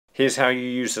Here's how you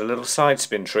use a little side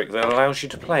spin trick that allows you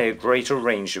to play a greater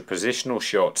range of positional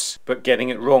shots, but getting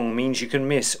it wrong means you can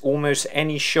miss almost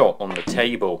any shot on the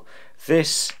table.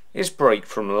 This is Break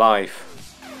from Life.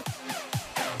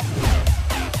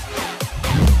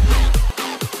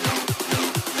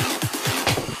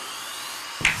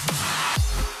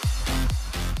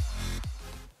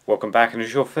 Welcome back, and if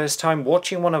it's your first time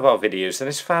watching one of our videos, then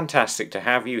it's fantastic to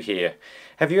have you here.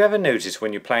 Have you ever noticed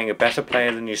when you're playing a better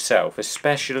player than yourself,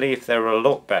 especially if they're a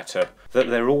lot better, that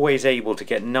they're always able to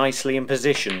get nicely in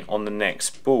position on the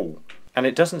next ball? And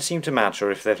it doesn't seem to matter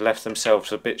if they've left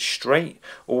themselves a bit straight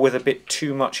or with a bit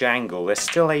too much angle, they're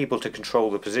still able to control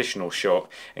the positional shot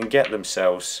and get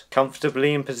themselves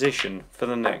comfortably in position for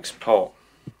the next pot.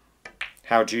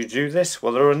 How do you do this?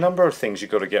 Well, there are a number of things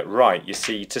you've got to get right. You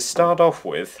see, to start off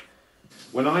with,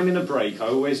 when I'm in a break, I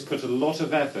always put a lot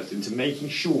of effort into making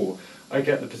sure I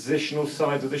get the positional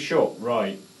side of the shot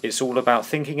right. It's all about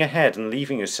thinking ahead and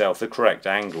leaving yourself the correct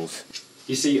angles.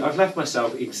 You see, I've left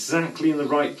myself exactly in the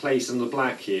right place on the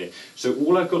black here, so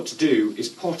all I've got to do is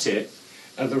pot it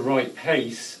at the right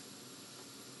pace,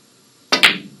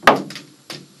 and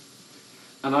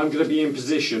I'm going to be in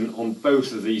position on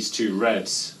both of these two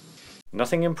reds.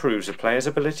 Nothing improves a player's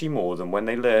ability more than when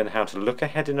they learn how to look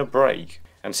ahead in a break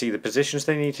and see the positions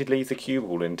they need to leave the cue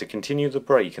ball in to continue the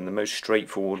break in the most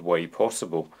straightforward way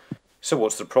possible. So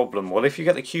what's the problem? Well, if you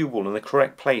get the cue ball in the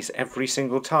correct place every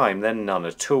single time, then none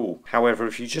at all. However,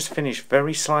 if you just finish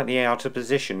very slightly out of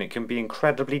position, it can be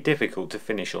incredibly difficult to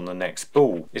finish on the next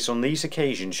ball. It's on these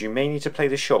occasions you may need to play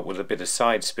the shot with a bit of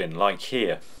side spin, like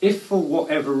here. If for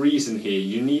whatever reason here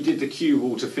you needed the cue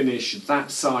ball to finish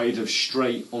that side of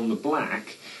straight on the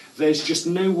black, there's just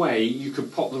no way you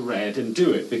could pot the red and do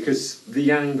it because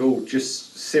the angle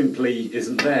just simply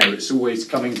isn't there. It's always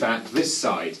coming back this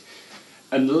side.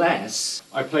 Unless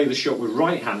I play the shot with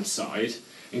right hand side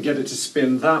and get it to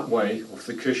spin that way off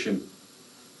the cushion.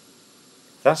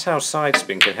 That's how side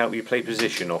spin can help you play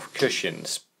position off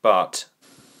cushions, but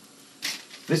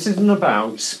this isn't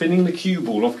about spinning the cue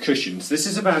ball off cushions. This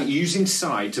is about using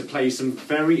side to play some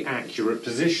very accurate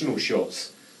positional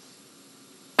shots.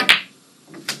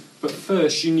 But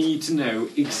first you need to know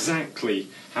exactly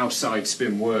how side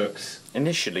spin works.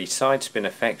 Initially, side spin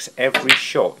affects every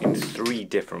shot in 3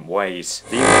 different ways.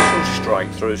 The initial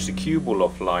strike throws the cue ball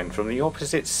offline from the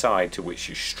opposite side to which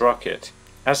you struck it.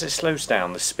 As it slows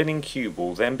down, the spinning cue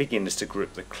ball then begins to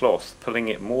grip the cloth, pulling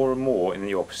it more and more in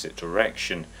the opposite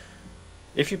direction.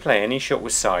 If you play any shot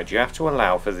with side, you have to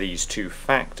allow for these 2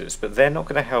 factors, but they're not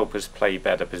going to help us play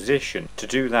better position. To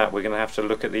do that, we're going to have to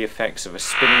look at the effects of a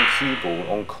spinning cue ball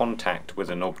on contact with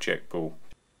an object ball.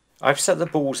 I've set the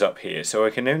balls up here so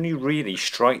I can only really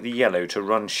strike the yellow to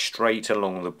run straight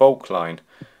along the bulk line.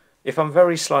 If I'm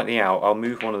very slightly out, I'll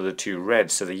move one of the 2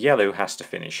 reds so the yellow has to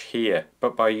finish here,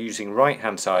 but by using right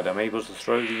hand side I'm able to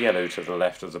throw the yellow to the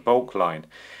left of the bulk line,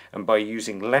 and by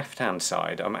using left hand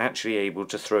side I'm actually able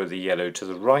to throw the yellow to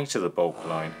the right of the bulk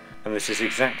line. And this is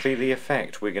exactly the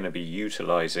effect we're going to be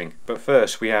utilising. But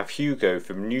first we have Hugo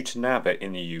from Newton Abbot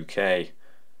in the UK.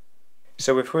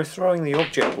 So if we're throwing the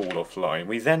object ball offline,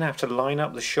 we then have to line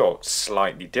up the shots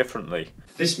slightly differently.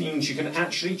 This means you can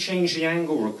actually change the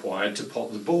angle required to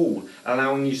pot the ball,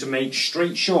 allowing you to make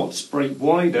straight shots break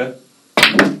wider,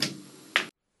 and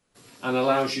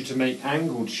allows you to make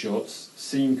angled shots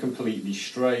seem completely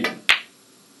straight.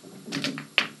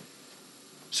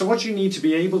 So what do you need to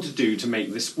be able to do to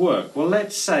make this work? Well,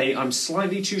 let's say I'm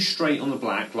slightly too straight on the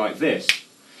black like this.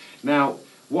 Now,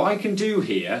 what I can do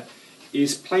here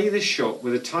is play this shot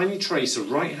with a tiny trace of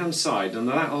right hand side, and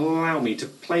that will allow me to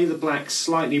play the black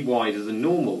slightly wider than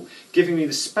normal, giving me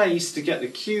the space to get the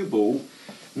cue ball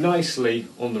nicely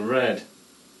on the red.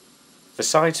 The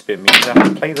side spin means I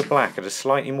have to play the black at a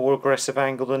slightly more aggressive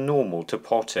angle than normal to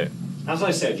pot it. As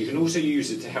I said, you can also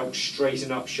use it to help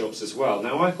straighten up shots as well.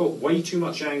 Now I've got way too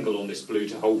much angle on this blue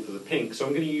to hold for the pink, so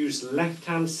I'm going to use left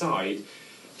hand side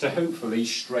to hopefully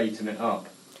straighten it up.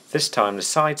 This time the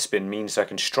side spin means I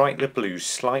can strike the blue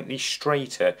slightly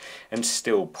straighter and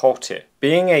still pot it.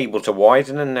 Being able to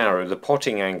widen and narrow the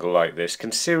potting angle like this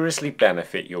can seriously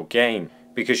benefit your game,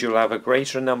 because you'll have a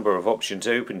greater number of options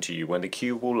open to you when the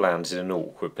cue ball lands in an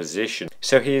awkward position.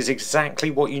 So here's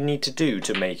exactly what you need to do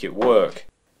to make it work.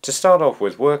 To start off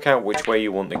with, work out which way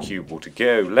you want the cue ball to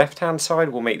go. Left hand side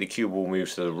will make the cue ball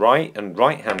move to the right, and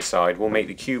right hand side will make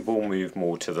the cue ball move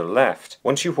more to the left.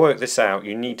 Once you've worked this out,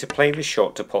 you need to play the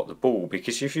shot to pot the ball,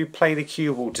 because if you play the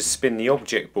cue ball to spin the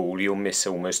object ball, you'll miss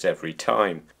almost every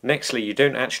time. Nextly, you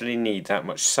don't actually need that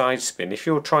much side spin. If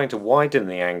you're trying to widen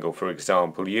the angle, for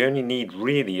example, you only need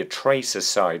really a tracer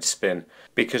side spin,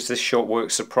 because this shot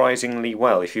works surprisingly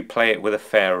well if you play it with a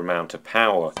fair amount of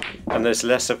power, and there's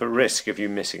less of a risk of you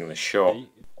missing the shot.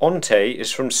 Ante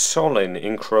is from Solin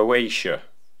in Croatia.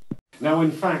 Now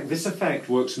in fact this effect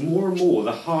works more and more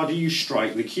the harder you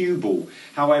strike the cue ball.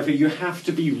 However, you have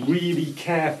to be really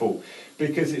careful,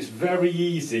 because it's very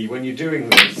easy when you're doing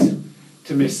this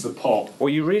to miss the pot.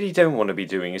 What you really don't want to be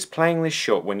doing is playing this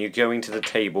shot when you're going to the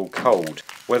table cold.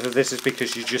 Whether this is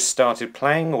because you just started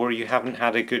playing or you haven't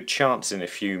had a good chance in a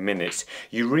few minutes,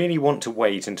 you really want to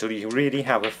wait until you really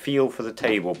have a feel for the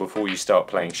table before you start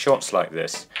playing shots like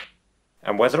this.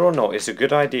 And whether or not it's a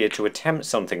good idea to attempt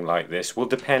something like this will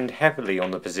depend heavily on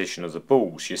the position of the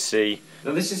balls, you see.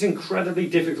 Now this is incredibly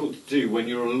difficult to do when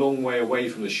you're a long way away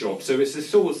from the shot, so it's the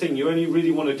sort of thing you only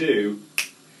really want to do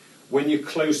when you're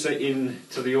closer in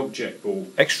to the object ball.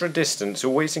 Extra distance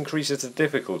always increases the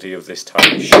difficulty of this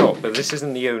type of shot, but this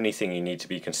isn't the only thing you need to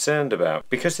be concerned about.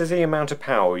 Because of the amount of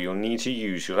power you'll need to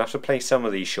use, you'll have to play some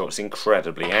of these shots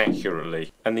incredibly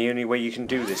accurately. And the only way you can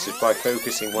do this is by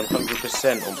focusing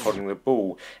 100% on potting the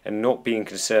ball and not being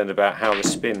concerned about how the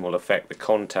spin will affect the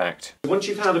contact. Once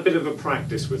you've had a bit of a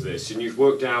practice with this and you've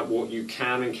worked out what you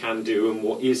can and can do and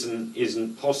what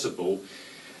isn't possible,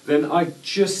 then I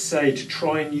just say to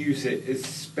try and use it as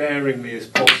sparingly as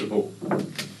possible.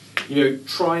 You know,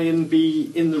 try and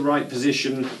be in the right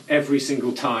position every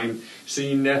single time so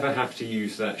you never have to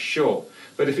use that shot.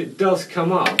 But if it does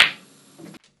come up,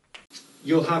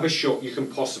 you'll have a shot you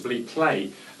can possibly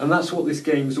play. And that's what this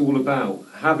game's all about,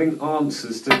 having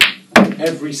answers to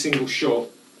every single shot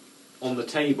on the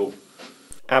table.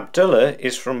 Abdullah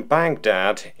is from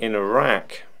Baghdad in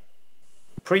Iraq.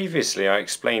 Previously I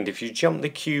explained if you jump the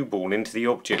cue ball into the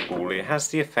object ball, it has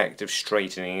the effect of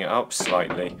straightening it up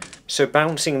slightly. So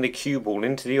bouncing the cue ball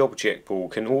into the object ball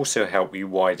can also help you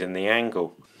widen the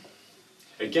angle.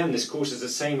 Again, this causes the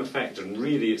same effect, and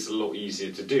really it's a lot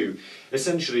easier to do.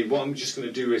 Essentially what I'm just going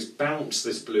to do is bounce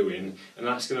this blue in, and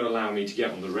that's going to allow me to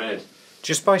get on the red.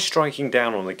 Just by striking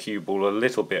down on the cue ball a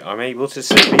little bit, I'm able to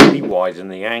severely widen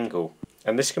the angle.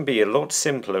 And this can be a lot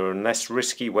simpler and less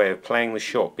risky way of playing the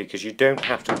shot, because you don't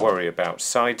have to worry about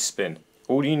side spin.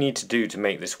 All you need to do to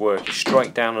make this work is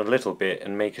strike down a little bit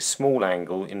and make a small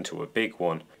angle into a big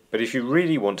one. But if you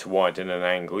really want to widen an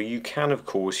angle, you can of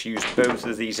course use both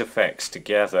of these effects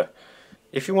together.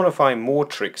 If you want to find more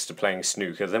tricks to playing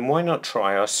snooker, then why not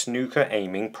try our snooker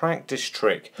aiming practice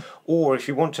trick? Or if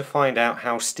you want to find out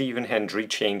how Stephen Hendry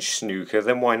changed snooker,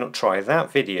 then why not try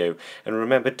that video? And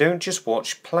remember, don't just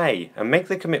watch, play, and make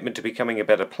the commitment to becoming a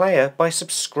better player by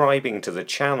subscribing to the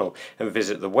channel and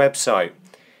visit the website.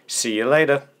 See you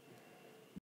later.